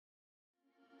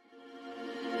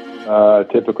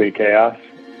Typically chaos,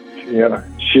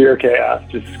 sheer chaos,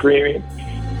 just screaming.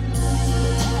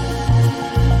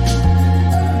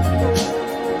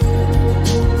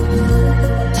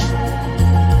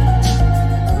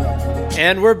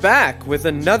 And we're back with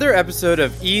another episode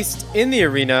of East in the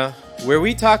Arena, where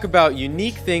we talk about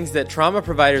unique things that trauma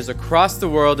providers across the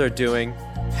world are doing,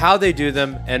 how they do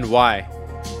them, and why.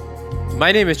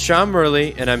 My name is Sean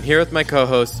Murley, and I'm here with my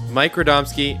co-hosts Mike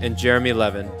Radomski and Jeremy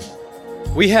Levin.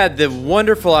 We had the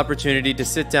wonderful opportunity to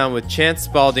sit down with Chance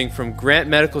Spaulding from Grant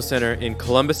Medical Center in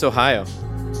Columbus, Ohio.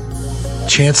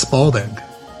 Chance Spaulding,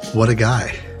 what a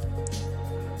guy.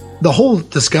 The whole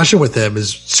discussion with him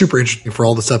is super interesting for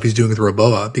all the stuff he's doing with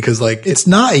Roboa, because it's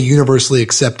not a universally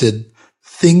accepted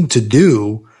thing to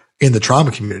do in the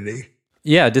trauma community.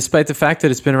 Yeah, despite the fact that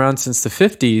it's been around since the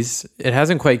 50s, it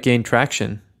hasn't quite gained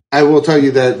traction. I will tell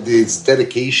you that his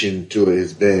dedication to it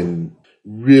has been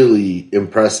really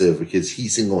impressive, because he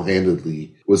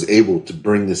single-handedly was able to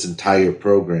bring this entire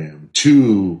program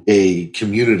to a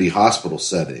community hospital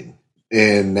setting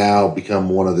and now become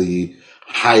one of the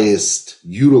highest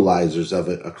utilizers of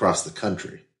it across the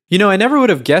country. I never would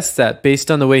have guessed that based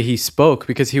on the way he spoke,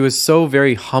 because he was so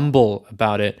very humble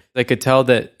about it. I could tell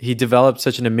that he developed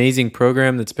such an amazing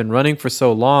program that's been running for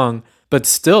so long, but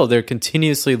still they're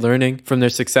continuously learning from their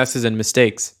successes and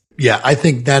mistakes. Yeah, I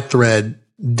think that thread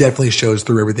definitely shows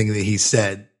through everything that he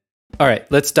said. All right,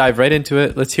 let's dive right into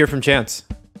it. Let's hear from Chance.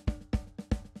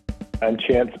 I'm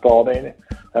Chance Spaulding.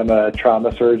 I'm a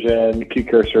trauma surgeon, acute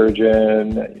care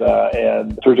surgeon,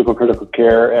 and surgical critical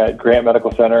care at Grant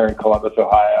Medical Center in Columbus,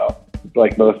 Ohio.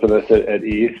 Like most of us at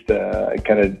East, I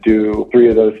kind of do three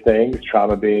of those things,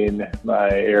 trauma being my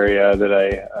area that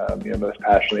I most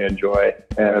passionately enjoy.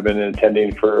 And I've been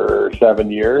attending for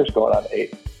 7 years, going on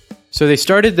 8. So they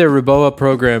started their Roboa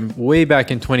program way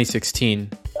back in 2016.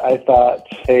 I thought,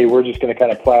 hey, we're just going to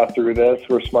kind of plow through this.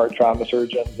 We're smart trauma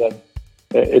surgeons, and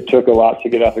it took a lot to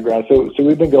get off the ground. So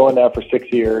we've been going now for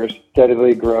 6 years,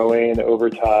 steadily growing over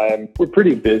time. We're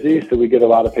pretty busy, so we get a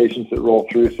lot of patients that roll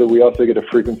through. So we also get a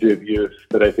frequency of use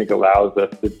that I think allows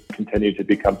us to continue to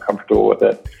become comfortable with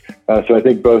it. So I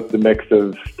think both the mix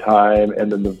of time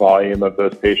and then the volume of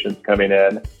those patients coming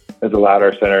in has allowed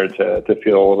our center to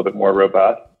feel a little bit more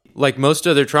robust. Like most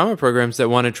other trauma programs that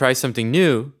want to try something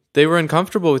new, they were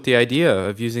uncomfortable with the idea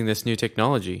of using this new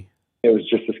technology. It was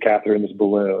just this catheter and this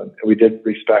balloon. And we did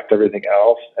respect everything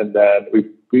else. And then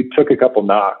we took a couple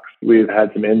knocks. We've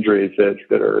had some injuries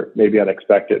that are maybe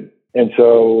unexpected. And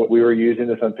so we were using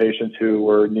this on patients who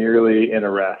were nearly in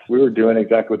arrest. We were doing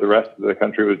exactly what the rest of the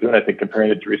country was doing, I think,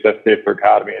 comparing it to resuscitative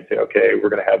thoracotomy and say, okay, we're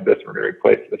going to have this, we're going to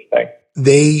replace this thing.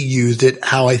 They used it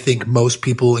how I think most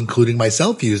people, including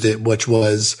myself, used it, which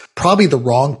was probably the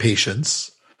wrong patients.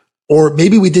 Or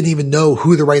maybe we didn't even know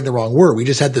who the right and the wrong were. We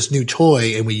just had this new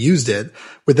toy and we used it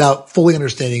without fully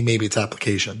understanding maybe its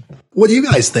application. What do you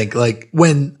guys think?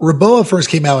 When Roboa first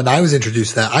came out and I was introduced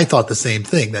to that, I thought the same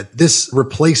thing, that this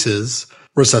replaces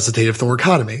resuscitative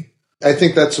thoracotomy. I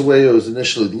think that's the way it was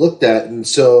initially looked at. And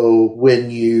so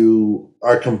when you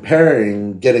are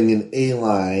comparing getting an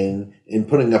A-line and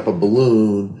putting up a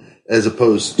balloon as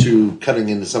opposed to cutting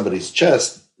into somebody's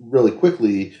chest really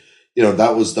quickly,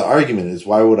 that was the argument, is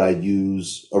why would I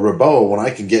use a Roboa when I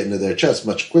can get into their chest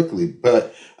much quickly?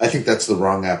 But I think that's the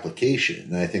wrong application.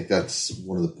 And I think that's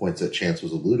one of the points that Chance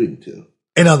was alluding to.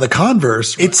 And on the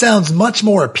converse, it sounds much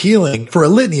more appealing for a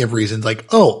litany of reasons.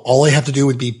 All I have to do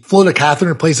would be float a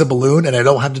catheter and place a balloon, and I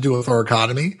don't have to do a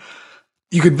thoracotomy.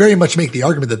 You could very much make the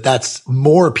argument that that's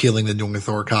more appealing than doing a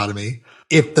thoracotomy.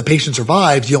 If the patient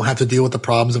survives, you don't have to deal with the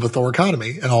problems of a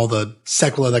thoracotomy and all the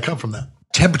sequelae that come from that.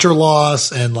 Temperature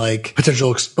loss and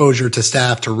potential exposure to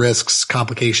staff, to risks,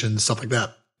 complications, stuff like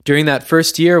that. During that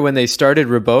first year when they started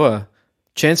Roboa,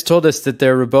 Chance told us that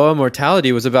their Roboa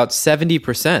mortality was about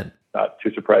 70%. Not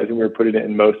too surprising. We were putting it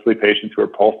in mostly patients who are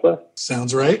pulseless.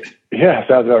 Sounds right. Yeah,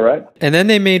 sounds about right. And then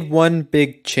they made one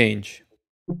big change.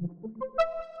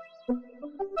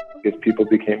 Because people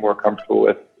became more comfortable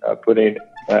with putting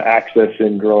access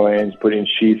in groins, putting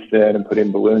sheaths in, and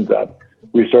putting balloons up.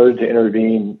 We started to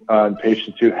intervene on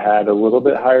patients who had a little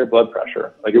bit higher blood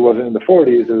pressure. It wasn't in the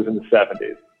 40s, it was in the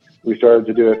 70s. We started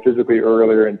to do it physically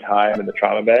earlier in time in the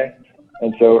trauma bay.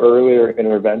 And so earlier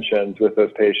interventions with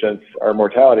those patients, our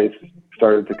mortalities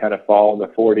started to kind of fall in the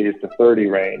 40s to 30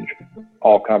 range,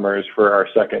 all comers for our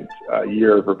second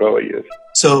year of Roboa use.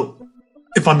 So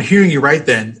if I'm hearing you right,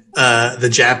 then the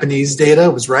Japanese data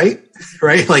was right?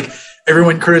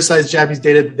 Everyone criticized Japanese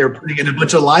data that they're putting in a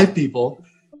bunch of live people.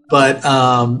 But,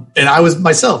 and I was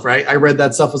myself, right? I read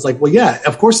that stuff, was well, yeah,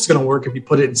 of course it's going to work if you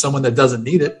put it in someone that doesn't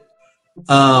need it.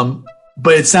 But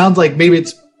it sounds like maybe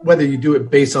it's whether you do it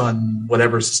based on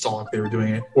whatever systolic they were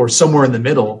doing it or somewhere in the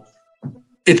middle,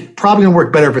 it's probably going to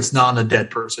work better if it's not on a dead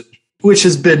person, which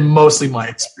has been mostly my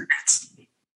experience.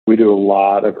 We do a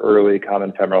lot of early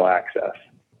common femoral access.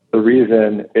 The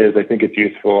reason is I think it's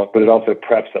useful, but it also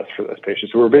preps us for those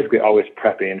patients. So we're basically always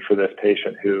prepping for this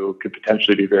patient who could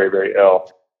potentially be very, very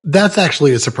ill. That's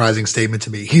actually a surprising statement to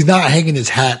me. He's not hanging his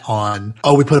hat on,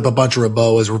 oh, we put up a bunch of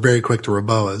Reboas. We're very quick to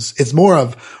Reboas. It's more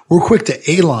of we're quick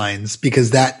to A-lines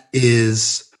because that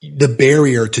is the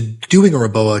barrier to doing a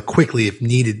Reboa quickly if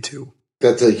needed to.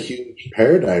 That's a huge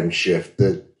paradigm shift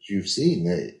that you've seen.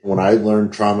 When I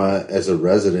learned trauma as a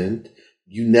resident,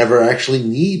 you never actually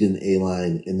need an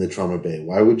A-line in the trauma bay.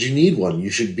 Why would you need one? You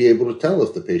should be able to tell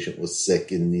if the patient was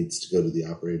sick and needs to go to the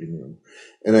operating room.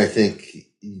 And I think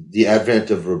the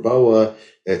advent of Reboa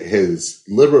has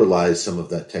liberalized some of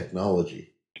that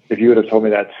technology. If you would have told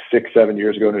me that 6-7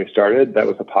 years ago when we started, that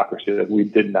was hypocrisy, that we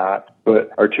did not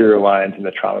put arterial lines in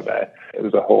the trauma bay. It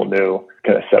was a whole new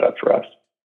kind of setup for us.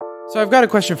 So I've got a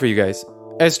question for you guys.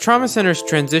 As trauma centers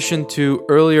transition to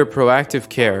earlier proactive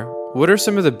care, what are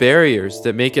some of the barriers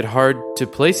that make it hard to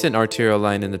place an arterial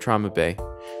line in the trauma bay?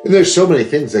 And there's so many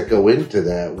things that go into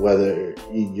that, whether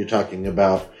you're talking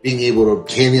about being able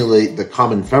to cannulate the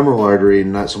common femoral artery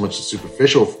and not so much the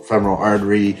superficial femoral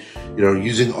artery,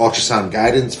 using ultrasound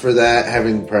guidance for that,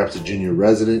 having perhaps a junior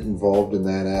resident involved in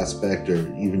that aspect, or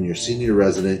even your senior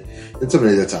resident, and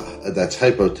somebody that's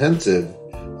hypotensive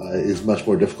is much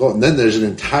more difficult. And then there's an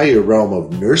entire realm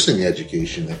of nursing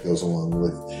education that goes along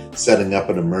with setting up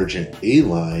an emergent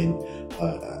A-line.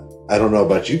 I don't know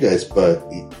about you guys, but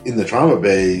in the trauma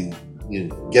bay,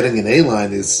 getting an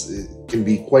A-line can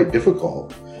be quite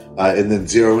difficult. And then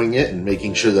zeroing it and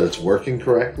making sure that it's working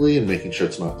correctly and making sure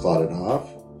it's not clotted off.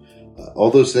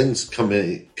 All those things come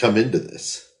into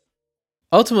this.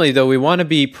 Ultimately, though, we want to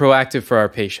be proactive for our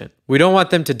patient. We don't want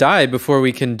them to die before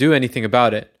we can do anything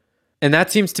about it. And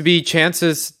that seems to be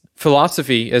Chance's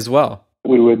philosophy as well.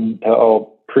 We wouldn't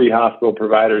tell pre-hospital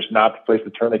providers not to place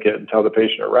a tourniquet until the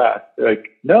patient arrests. They're like,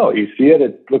 no, you see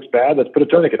it looks bad, let's put a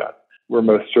tourniquet on. We're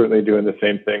most certainly doing the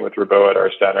same thing with Reboa at our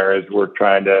center, as we're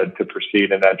trying to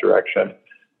proceed in that direction,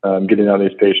 getting on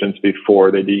these patients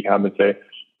before they decompensate.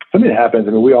 Something happens,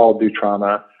 we all do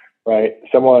trauma, right?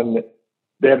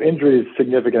 They have injuries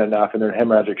significant enough and they're in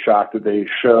hemorrhagic shock that they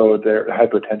show their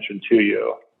hypotension to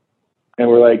you. And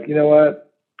we're like, you know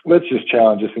what? Let's just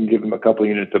challenge this and give them a couple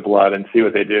units of blood and see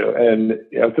what they do. And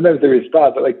sometimes they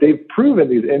respond, but they've proven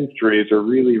these injuries are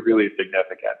really, really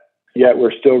significant. Yet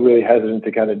we're still really hesitant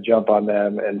to kind of jump on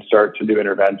them and start to do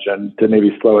intervention to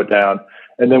maybe slow it down.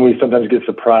 And then we sometimes get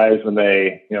surprised when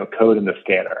they, code in the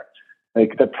scanner.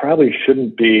 That probably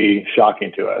shouldn't be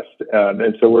shocking to us.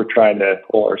 And so we're trying to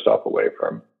pull ourselves away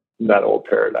from that old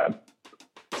paradigm.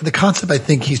 The concept I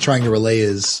think he's trying to relay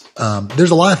is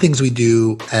there's a lot of things we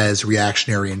do as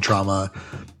reactionary in trauma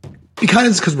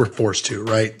because we're forced to,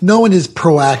 right? No one is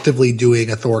proactively doing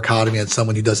a thoracotomy on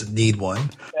someone who doesn't need one.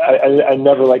 I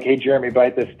never hey, Jeremy,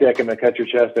 bite this stick. I'm going to cut your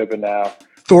chest open now.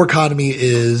 Thoracotomy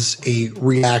is a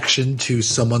reaction to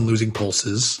someone losing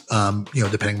pulses,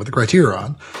 depending what the criteria are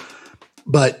on.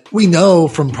 But we know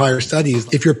from prior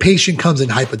studies, if your patient comes in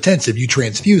hypotensive, you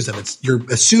transfuse them. You're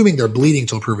assuming they're bleeding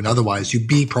until proven otherwise. You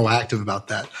be proactive about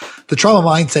that. The trauma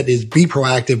mindset is be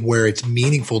proactive where it's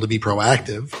meaningful to be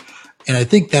proactive. And I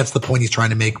think that's the point he's trying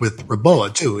to make with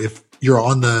Reboa too. If you're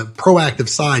on the proactive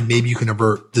side, maybe you can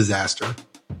avert disaster.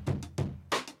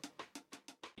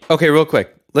 Okay, real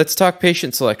quick. Let's talk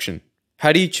patient selection.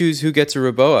 How do you choose who gets a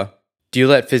Reboa? Do you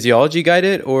let physiology guide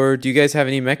it, or do you guys have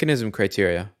any mechanism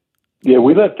criteria? Yeah,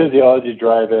 we let physiology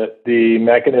drive it. The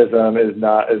mechanism is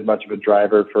not as much of a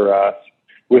driver for us,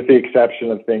 with the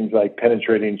exception of things like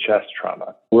penetrating chest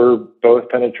trauma. We're both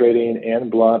penetrating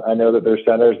and blunt. I know that there's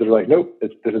centers that are like, nope,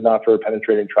 this is not for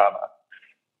penetrating trauma.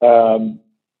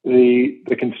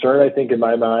 The concern, I think, in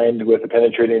my mind with a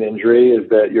penetrating injury is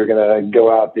that you're going to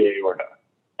go out the aorta.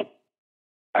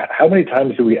 How many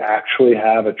times do we actually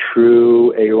have a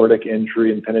true aortic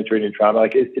injury in penetrating trauma?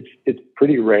 It's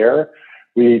pretty rare.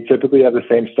 We typically have the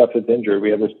same stuff that's injured. We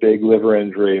have this big liver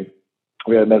injury.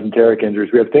 We have mesenteric injuries.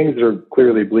 We have things that are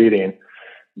clearly bleeding,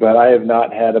 but I have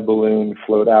not had a balloon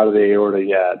float out of the aorta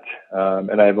yet.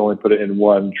 And I've only put it in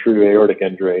one true aortic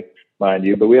injury, mind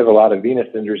you. But we have a lot of venous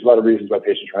injuries, a lot of reasons why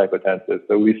patients are hypotensive.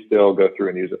 So we still go through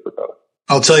and use it for both.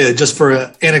 I'll tell you, just for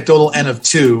an anecdotal N of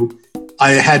 2, I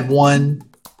had one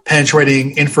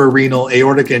penetrating infrarenal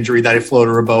aortic injury that I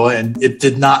floated Reboa, and it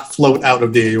did not float out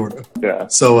of the aorta. Yeah.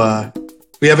 So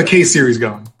we have a case series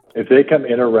going. If they come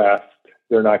in arrest,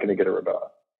 they're not going to get a Reboa.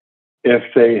 If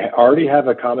they already have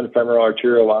a common femoral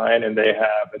arterial line and they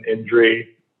have an injury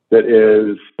that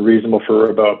is reasonable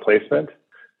for Reboa placement,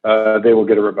 they will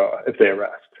get a Reboa if they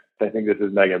arrest. I think this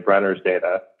is Megan Brenner's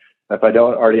data. If I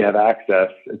don't already have access,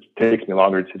 it takes me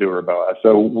longer to do a Reboa.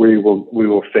 So we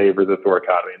will favor the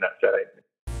thoracotomy in that setting.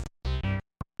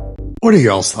 What are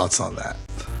y'all's thoughts on that?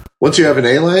 Once you have an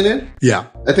A-line in? Yeah.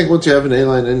 I think once you have an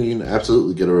A-line in, you can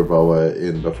absolutely get a Reboa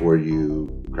in before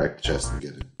you crack the chest and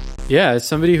get it. Yeah, as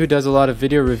somebody who does a lot of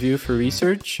video review for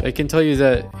research, I can tell you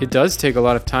that it does take a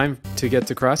lot of time to get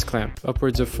to cross clamp,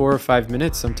 upwards of 4 or 5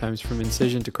 minutes sometimes from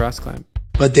incision to cross clamp.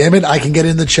 But damn it, I can get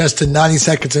in the chest in 90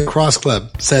 seconds in cross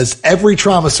clamp, says every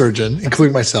trauma surgeon,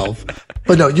 including myself.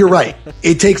 But no, you're right.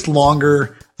 It takes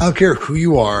longer. I don't care who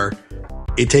you are.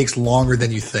 It takes longer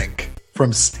than you think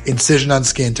from incision on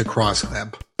skin to cross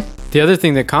clamp. The other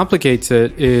thing that complicates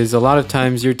it is a lot of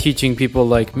times you're teaching people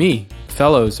like me,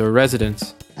 fellows or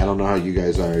residents. I don't know how you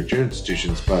guys are at your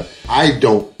institutions, but I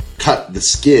don't cut the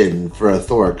skin for a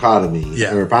thoracotomy.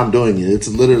 Yeah. Or if I'm doing it, it's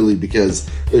literally because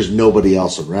there's nobody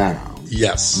else around.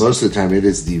 Yes. Most of the time it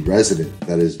is the resident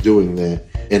that is doing that,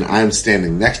 and I'm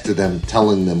standing next to them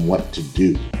telling them what to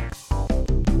do.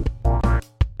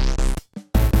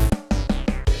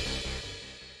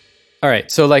 All right,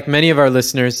 so like many of our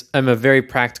listeners, I'm a very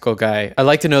practical guy. I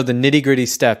like to know the nitty-gritty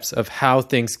steps of how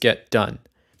things get done.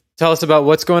 Tell us about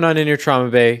what's going on in your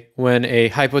trauma bay when a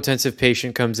hypotensive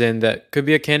patient comes in that could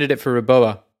be a candidate for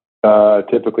Reboa.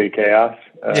 Typically chaos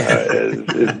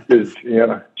is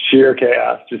sheer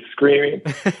chaos, just screaming.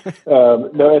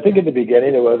 No, I think in the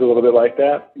beginning it was a little bit like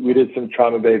that. We did some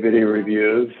trauma bay video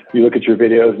reviews. You look at your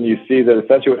videos and you see that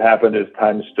essentially what happened is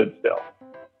time stood still.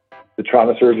 The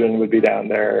trauma surgeon would be down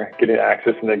there getting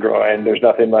access in the groin. There's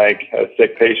nothing like a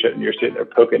sick patient and you're sitting there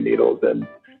poking needles in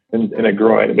a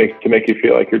groin to make you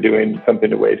feel like you're doing something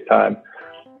to waste time.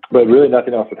 But really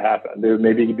nothing else would happen. They would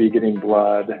maybe be getting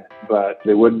blood, but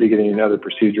they wouldn't be getting other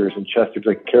procedures and chest tubes.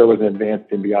 Like care wasn't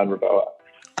advancing beyond Reboa.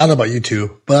 I don't know about you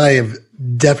two, but I have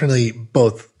definitely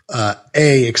both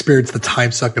experienced the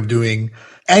time suck of doing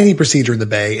any procedure in the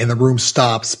bay and the room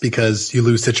stops because you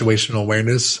lose situational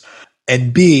awareness,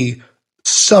 and B,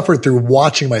 suffered through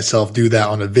watching myself do that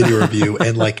on a video review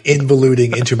and like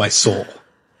involuting into my soul.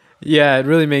 Yeah, it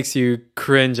really makes you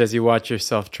cringe as you watch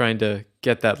yourself trying to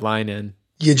get that line in.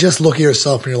 You just look at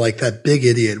yourself and you're like, that big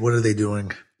idiot, what are they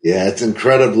doing? Yeah, it's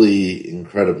incredibly,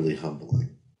 incredibly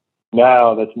humbling.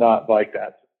 Now that's not like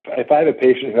that. If I have a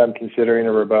patient who I'm considering a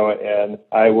Reboa in,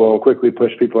 I will quickly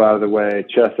push people out of the way,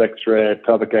 chest x-ray,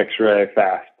 pelvic x-ray,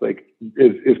 fast, like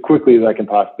as quickly as I can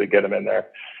possibly get them in there.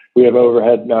 We have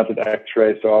overhead mounted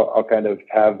x-ray, so I'll kind of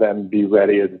have them be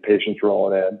ready as the patient's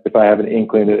rolling in. If I have an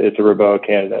inkling that it's a Reboa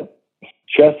candidate.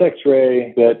 Chest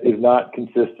x-ray that is not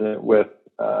consistent with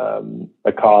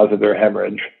a cause of their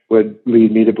hemorrhage would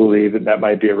lead me to believe that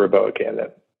might be a Reboa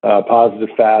candidate.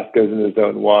 Positive fast goes into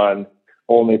zone 1.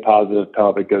 Only positive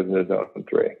pelvic goes into zone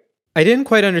 3. I didn't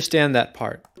quite understand that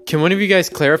part. Can one of you guys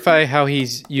clarify how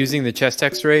he's using the chest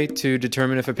x-ray to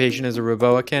determine if a patient is a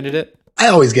Reboa candidate? I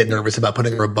always get nervous about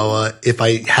putting a Reboa if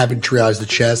I haven't triaged the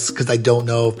chest because I don't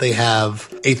know if they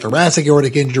have a thoracic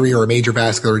aortic injury or a major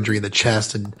vascular injury in the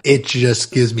chest. And it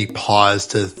just gives me pause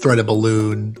to thread a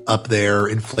balloon up there,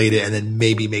 inflate it, and then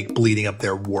maybe make bleeding up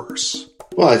there worse.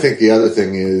 Well, I think the other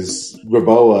thing is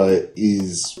Reboa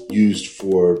is used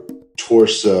for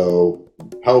torso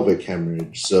pelvic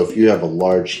hemorrhage. So if you have a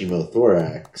large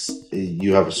hemothorax,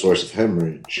 you have a source of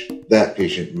hemorrhage, that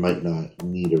patient might not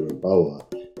need a Reboa.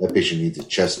 That patient needs a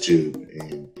chest tube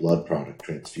and blood product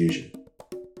transfusion.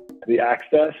 The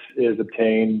access is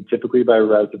obtained typically by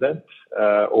residents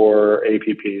or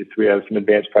APPs. We have some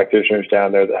advanced practitioners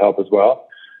down there that help as well.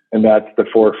 And that's the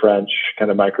 4 French kind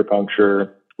of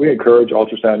micropuncture. We encourage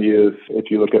ultrasound use.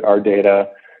 If you look at our data,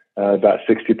 about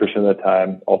 60% of the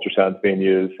time ultrasound is being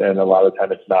used, and a lot of the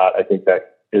time it's not. I think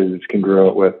that is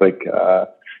congruent with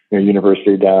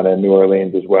university down in New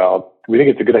Orleans as well. We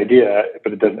think it's a good idea,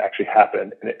 but it doesn't actually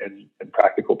happen in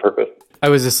practical purpose. I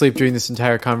was asleep during this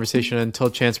entire conversation until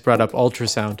Chance brought up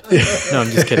ultrasound. No, I'm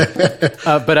just kidding.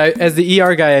 But as the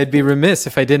ER guy, I'd be remiss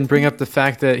if I didn't bring up the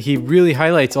fact that he really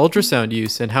highlights ultrasound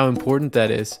use and how important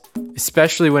that is,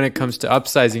 especially when it comes to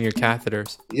upsizing your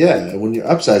catheters. Yeah, when you're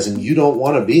upsizing, you don't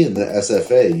want to be in the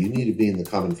SFA. You need to be in the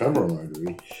common femoral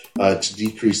artery to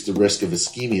decrease the risk of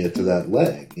ischemia to that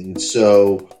leg. And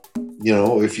so,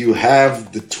 if you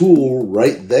have the tool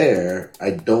right there, I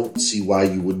don't see why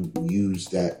you wouldn't use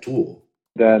that tool.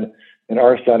 Then in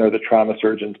our center, the trauma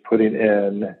surgeon's putting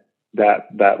in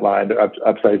that line. They're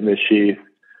upsizing the sheath,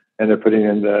 and they're putting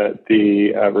in the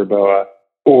Reboa,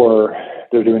 or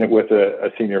they're doing it with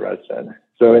a senior resident.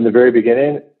 So in the very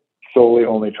beginning, solely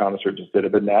only trauma surgeons did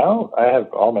it. But now I have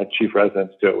all my chief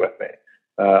residents do it with me.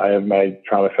 I have my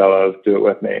trauma fellows do it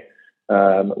with me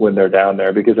when they're down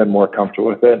there because I'm more comfortable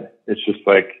with it. It's just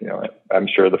like, I'm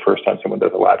sure the first time someone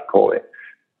does a lat chole,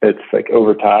 it's like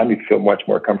over time you feel much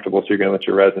more comfortable, so you're going to let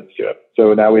your residents do it.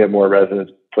 So now we have more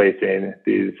residents placing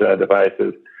these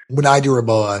devices. When I do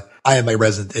Reboa, I have my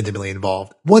residents intimately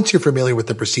involved. Once you're familiar with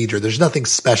the procedure, there's nothing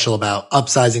special about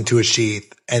upsizing to a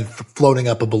sheath and floating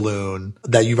up a balloon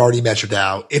that you've already measured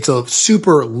out. It's a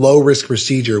super low risk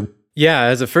procedure. Yeah,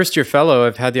 as a first-year fellow,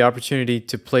 I've had the opportunity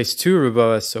to place 2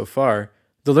 Reboas so far.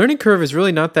 The learning curve is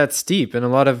really not that steep, and a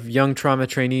lot of young trauma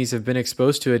trainees have been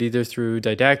exposed to it either through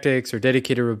didactics or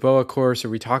dedicated Reboa course, or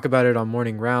we talk about it on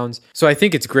morning rounds. So I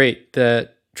think it's great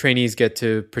that trainees get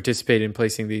to participate in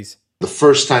placing these. The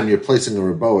first time you're placing a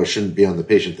Reboa shouldn't be on the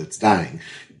patient that's dying.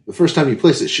 The first time you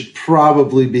place it should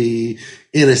probably be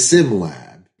in a sim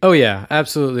lab. Oh yeah,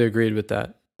 absolutely agreed with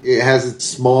that. It has its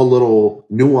small little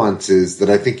nuances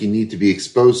that I think you need to be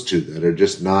exposed to that are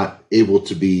just not able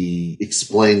to be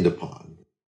explained upon.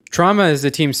 Trauma is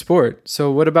a team sport.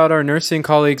 So what about our nursing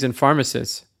colleagues and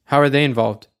pharmacists? How are they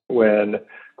involved? When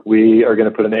we are going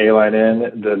to put an A-line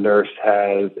in, the nurse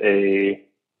has a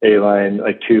A-line,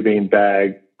 like tubing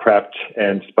bag, prepped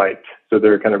and spiked. So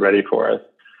they're kind of ready for us.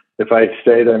 If I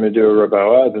say that I'm going to do a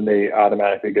Reboa, then they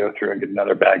automatically go through and get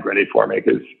another bag ready for me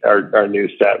because our new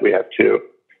set, we have 2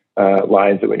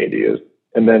 lines that we need to use.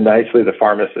 And then nicely, the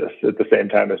pharmacist at the same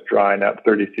time is drawing up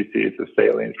 30 cc's of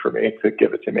saline for me to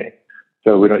give it to me.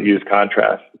 So we don't use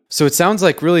contrast. So it sounds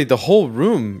like really the whole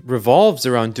room revolves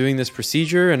around doing this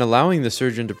procedure and allowing the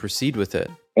surgeon to proceed with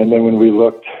it. And then when we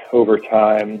looked over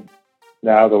time,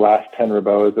 now the last 10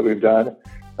 Reboas that we've done,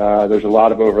 there's a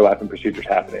lot of overlapping procedures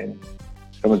happening.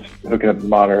 Someone's hooking up the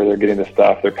monitor, they're getting the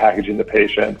stuff, they're packaging the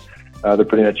patient, they're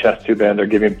putting a chest tube in, they're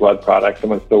giving blood products,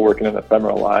 someone's still working in the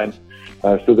femoral line.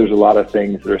 So there's a lot of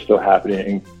things that are still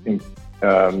happening in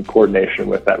coordination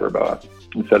with that Reboa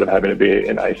instead of having to be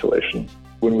in isolation.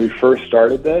 When we first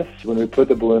started this, when we put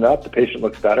the balloon up, the patient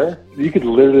looks better. You could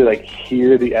literally like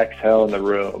hear the exhale in the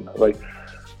room, like,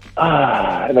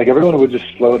 and like everyone would just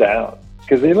slow down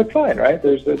because they look fine, right?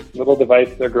 There's this little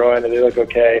device in their groin and they look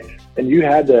okay. And you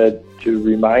had to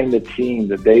remind the team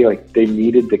that they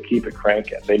needed to keep it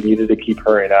cranking. They needed to keep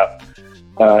hurrying up.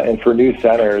 And for new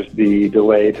centers, the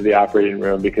delay to the operating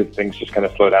room because things just kind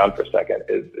of slow down for a second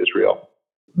is real.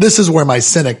 This is where my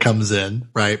cynic comes in,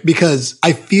 right? Because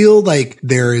I feel like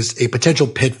there is a potential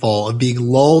pitfall of being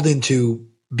lulled into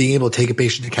being able to take a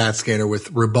patient to CAT scanner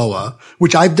with Reboa,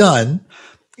 which I've done.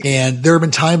 And there have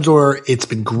been times where it's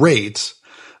been great,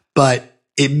 but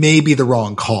it may be the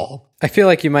wrong call. I feel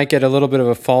like you might get a little bit of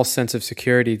a false sense of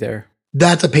security there.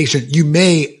 That's a patient. You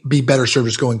may be better served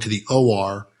just going to the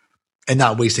OR and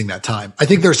not wasting that time. I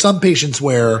think there are some patients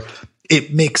where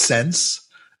it makes sense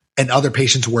and other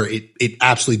patients where it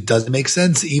absolutely doesn't make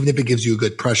sense, even if it gives you a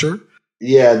good pressure.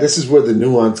 Yeah, this is where the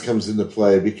nuance comes into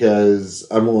play because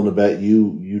I'm willing to bet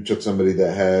you took somebody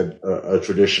that had a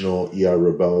traditional ER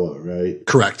Reboa, right?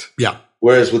 Correct. Yeah.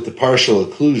 Whereas with the partial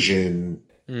occlusion,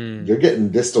 you're getting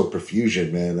distal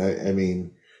perfusion, man. I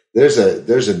mean, there's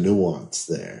a nuance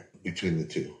there between the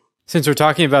two. Since we're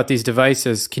talking about these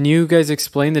devices, can you guys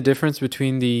explain the difference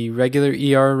between the regular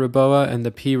ER Reboa and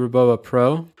the P Reboa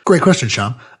Pro? Great question,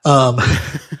 Sham.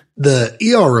 The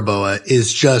ER Reboa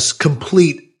is just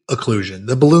complete occlusion.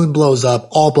 The balloon blows up,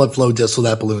 all blood flow distal,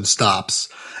 that balloon stops.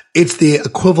 It's the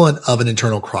equivalent of an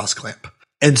internal cross clamp.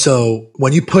 And so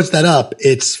when you put that up,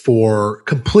 it's for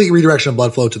complete redirection of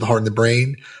blood flow to the heart and the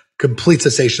brain, complete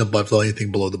cessation of blood flow,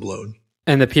 anything below the balloon.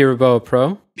 And the P Reboa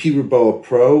Pro? P Reboa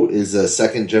Pro is a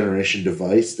second generation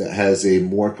device that has a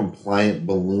more compliant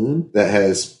balloon that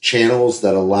has channels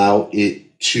that allow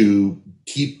it to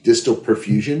keep distal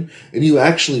perfusion. And you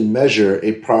actually measure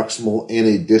a proximal and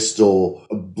a distal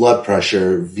blood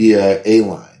pressure via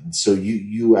A-line. So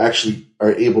you actually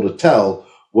are able to tell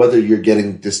whether you're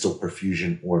getting distal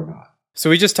perfusion or not.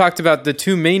 So we just talked about the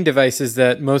 2 main devices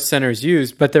that most centers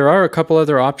use, but there are a couple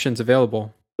other options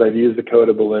available. I've used the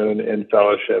Coda balloon in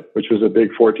fellowship, which was a big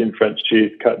 14 French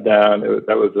sheath cut down.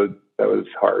 That was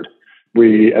hard.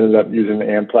 We ended up using the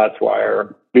Amplatz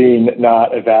wire. Being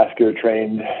not a vascular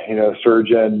trained,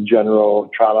 surgeon,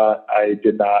 general trauma, I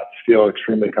did not feel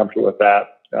extremely comfortable with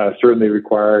that. Certainly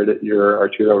required your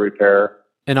arterial repair.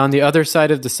 And on the other side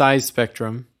of the size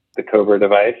spectrum, the Cobra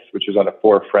device, which is on a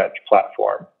 4 French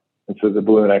platform. And so the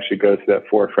balloon actually goes to that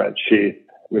 4 French sheath.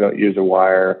 We don't use a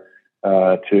wire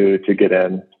to get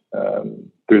in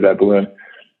through that balloon.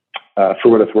 For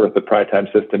what it's worth, the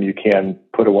PriTime system, you can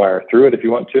put a wire through it if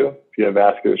you want to. If you have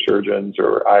vascular surgeons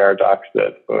or IR docs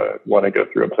that want to go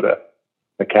through and put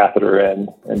a catheter in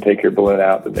and take your balloon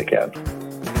out, then they can.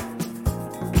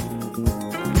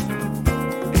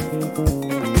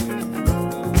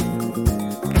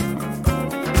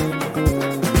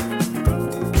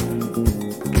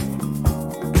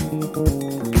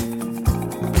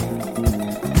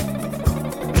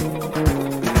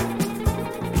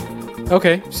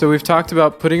 Okay, so we've talked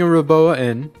about putting a Roboa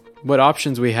in, what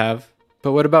options we have,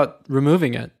 but what about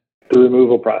removing it? The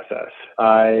removal process.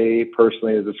 I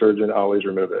personally, as a surgeon, always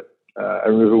remove it. I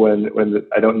remove it when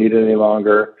I don't need it any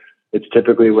longer. It's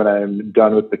typically when I'm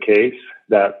done with the case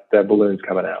that balloon's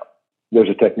coming out. There's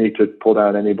a technique to pull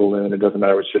down any balloon. It doesn't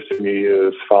matter which system you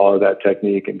use. Follow that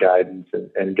technique and guidance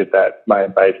and get my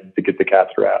advice to get the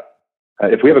catheter out.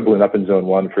 If we have a balloon up in zone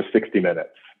 1 for 60 minutes,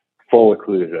 full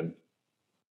occlusion,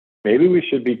 maybe we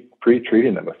should be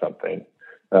pre-treating them with something.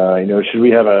 Should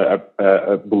we have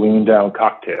a balloon down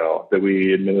cocktail that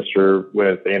we administer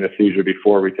with anesthesia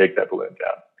before we take that balloon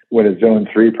down? When it's zone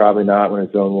 3, probably not. When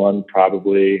it's zone 1,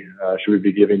 probably. Should we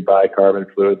be giving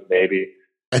bicarbonate fluids? Maybe.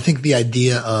 I think the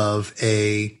idea of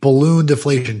a balloon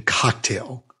deflation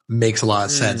cocktail makes a lot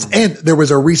of sense. And there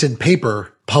was a recent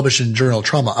paper published in Journal of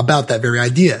Trauma about that very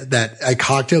idea, that a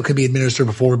cocktail can be administered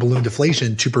before balloon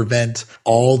deflation to prevent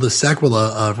all the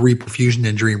sequelae of reperfusion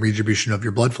injury and redistribution of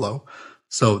your blood flow.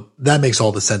 So that makes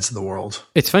all the sense in the world.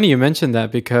 It's funny you mentioned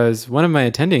that because one of my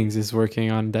attendings is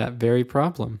working on that very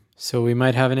problem. So we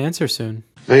might have an answer soon.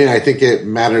 I mean, I think it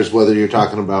matters whether you're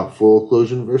talking about full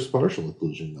occlusion versus partial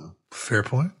occlusion, though. Fair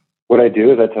point. What I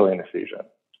do is I tell anesthesia.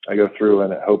 I go through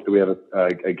and I hope that we have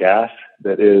a gas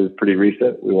that is pretty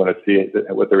recent. We want to see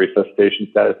what the resuscitation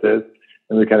status is,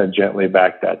 and we kind of gently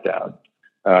back that down,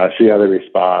 see how they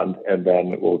respond, and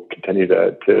then we'll continue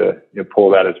to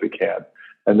pull that as we can.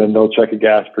 And then they'll check a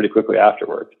gas pretty quickly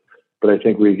afterwards. But I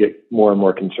think we get more and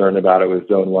more concerned about it with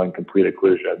zone 1 complete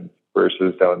occlusion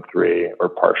versus zone 3 or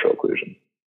partial occlusion.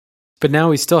 But now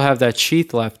we still have that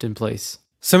sheath left in place.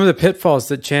 Some of the pitfalls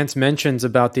that Chance mentions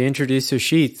about the introducer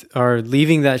sheath are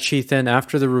leaving that sheath in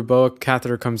after the Roboa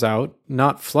catheter comes out,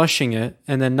 not flushing it,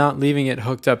 and then not leaving it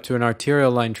hooked up to an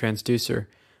arterial line transducer.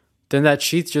 Then that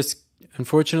sheath just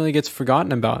unfortunately gets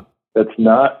forgotten about. That's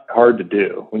not hard to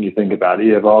do when you think about it.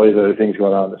 You have all these other things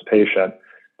going on in this patient.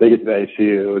 They get to the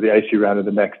ICU. The ICU round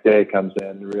the next day comes in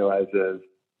and realizes,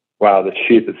 wow, the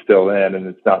sheath is still in and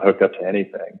it's not hooked up to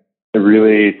anything. It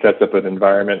really sets up an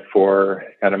environment for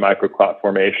kind of microclot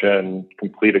formation,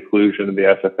 complete occlusion of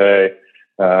the SFA,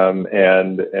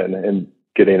 and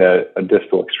getting a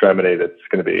distal extremity that's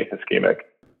going to be ischemic.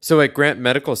 So at Grant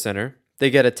Medical Center, they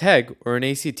get a TEG or an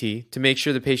ACT to make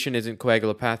sure the patient isn't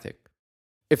coagulopathic.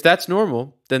 If that's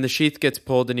normal, then the sheath gets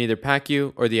pulled in either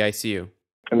PACU or the ICU.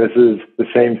 And this is the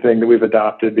same thing that we've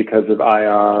adopted because of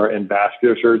IR and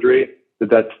vascular surgery.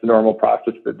 That's the normal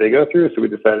process that they go through. So we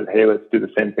decided, hey, let's do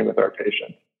the same thing with our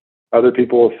patients. Other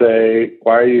people will say,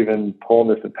 why are you even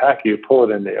pulling this in PACU? Pull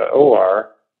it in the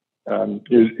OR.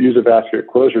 Use a vascular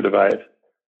closure device.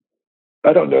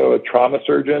 I don't know a trauma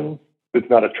surgeon that's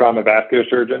not a trauma vascular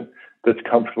surgeon that's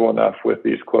comfortable enough with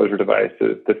these closure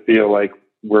devices to feel like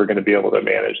we're going to be able to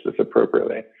manage this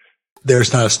appropriately.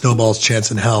 There's not a snowball's chance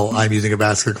in hell I'm using a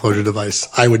vascular closure device.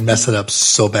 I would mess it up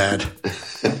so bad.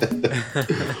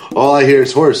 All I hear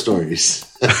is horror stories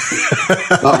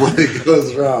about when it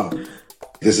goes wrong.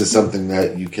 This is something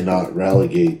that you cannot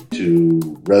relegate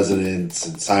to residents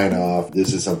and sign off.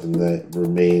 This is something that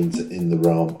remains in the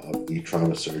realm of the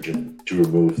trauma surgeon to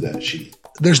remove that sheath.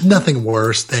 There's nothing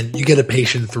worse than you get a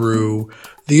patient through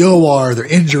the OR, their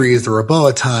injuries, their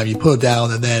Roboa time, you put it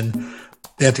down, and then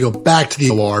they have to go back to the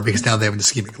OR because now they have an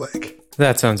ischemic leg.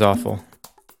 That sounds awful.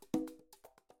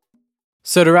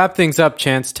 So to wrap things up,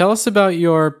 Chance, tell us about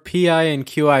your PI and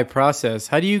QI process.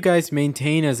 How do you guys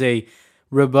maintain as a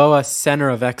Roboa center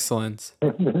of excellence?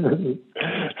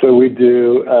 So we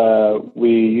do. We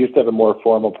used to have a more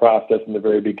formal process in the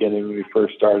very beginning when we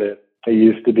first started. It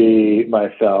used to be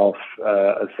myself,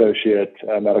 associate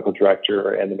medical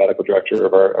director, and the medical director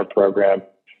of our program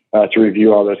to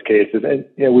review all those cases. And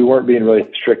we weren't being really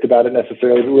strict about it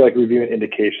necessarily. We were like reviewing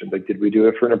indications. Like, did we do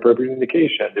it for an appropriate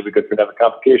indication? Did we go for another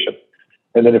complication?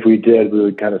 And then if we did, we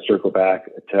would kind of circle back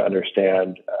to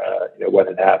understand what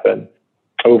had happened.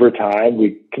 Over time,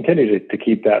 we continue to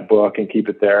keep that book and keep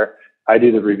it there. I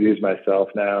do the reviews myself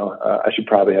now. I should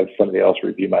probably have somebody else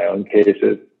review my own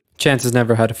cases. Chance has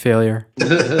never had a failure.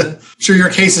 Sure, your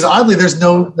case is oddly there's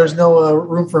no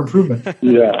room for improvement.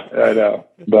 Yeah, I know.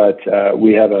 But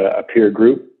we have a peer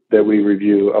group that we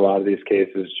review a lot of these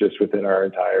cases just within our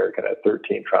entire kind of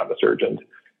 13 trauma surgeons.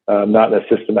 Not in a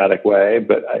systematic way,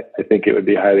 but I think it would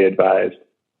be highly advised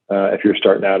if you're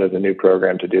starting out as a new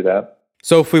program to do that.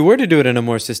 So if we were to do it in a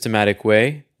more systematic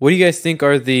way, what do you guys think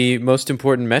are the most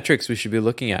important metrics we should be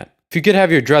looking at? If you could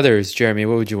have your druthers, Jeremy,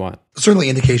 what would you want? Certainly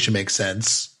indication makes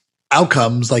sense.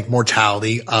 Outcomes like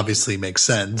mortality obviously makes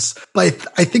sense. But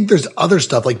I think there's other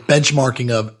stuff like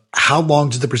benchmarking of how long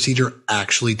does the procedure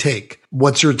actually take?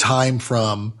 What's your time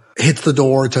from hits the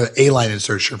door to A-line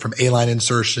insertion, from A-line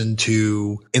insertion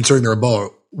to inserting the Roboa?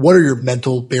 What are your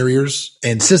mental barriers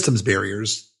and systems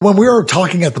barriers? When we are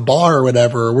talking at the bar or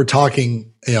whatever, we're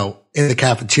talking, in the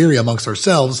cafeteria amongst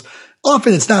ourselves,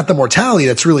 often it's not the mortality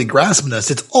that's really grasping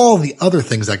us. It's all the other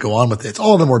things that go on with it. It's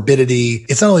all the morbidity.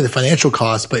 It's not only the financial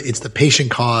cost, but it's the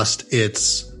patient cost.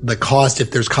 It's the cost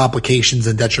if there's complications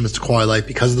and detriments to quality of life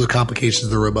because of the complications of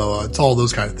the Roboa. It's all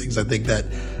those kind of things I think that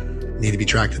need to be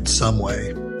tracked in some way.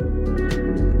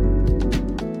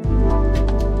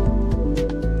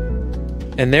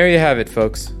 And there you have it,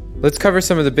 folks. Let's cover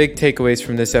some of the big takeaways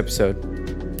from this episode.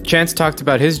 Chance talked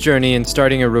about his journey in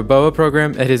starting a Roboa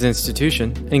program at his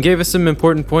institution and gave us some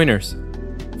important pointers.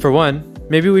 For one,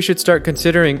 maybe we should start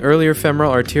considering earlier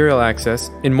femoral arterial access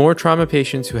in more trauma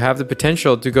patients who have the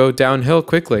potential to go downhill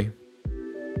quickly.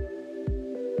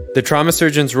 The trauma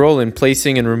surgeon's role in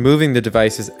placing and removing the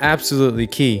device is absolutely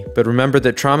key, but remember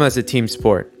that trauma is a team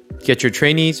sport. Get your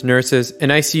trainees, nurses,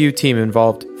 and ICU team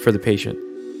involved for the patient.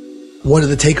 One of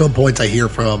the take-home points I hear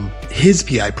from his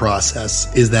PI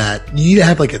process is that you need to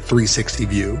have like a 360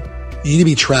 view. You need to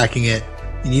be tracking it.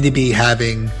 You need to be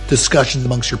having discussions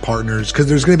amongst your partners because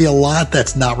there's going to be a lot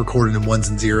that's not recorded in ones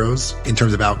and zeros in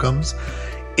terms of outcomes.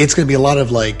 It's going to be a lot of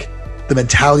like the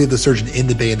mentality of the surgeon in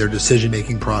the bay and their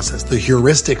decision-making process, the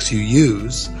heuristics you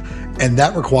use, and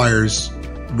that requires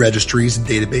registries and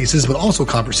databases, but also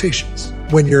conversations.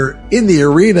 When you're in the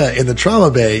arena in the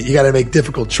trauma bay, you got to make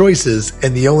difficult choices,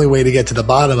 and the only way to get to the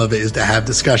bottom of it is to have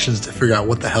discussions to figure out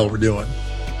what the hell we're doing.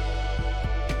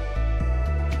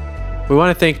 We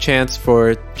want to thank Chance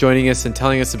for joining us and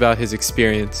telling us about his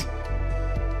experience.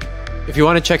 If you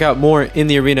want to check out more In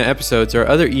the Arena episodes or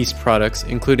other EAST products,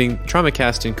 including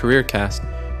TraumaCast and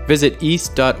CareerCast, visit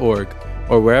east.org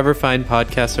or wherever fine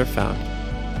podcasts are found.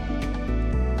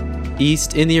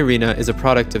 EAST in the Arena is a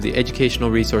product of the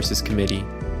Educational Resources Committee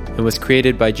and was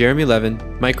created by Jeremy Levin,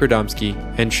 Mike Radomski,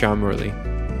 and Shyam Murli.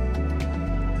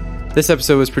 This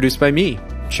episode was produced by me,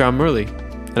 Shyam Murli,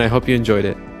 and I hope you enjoyed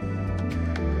it.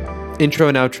 Intro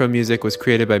and outro music was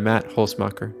created by Matt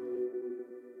Holsmacher.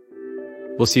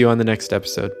 We'll see you on the next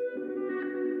episode.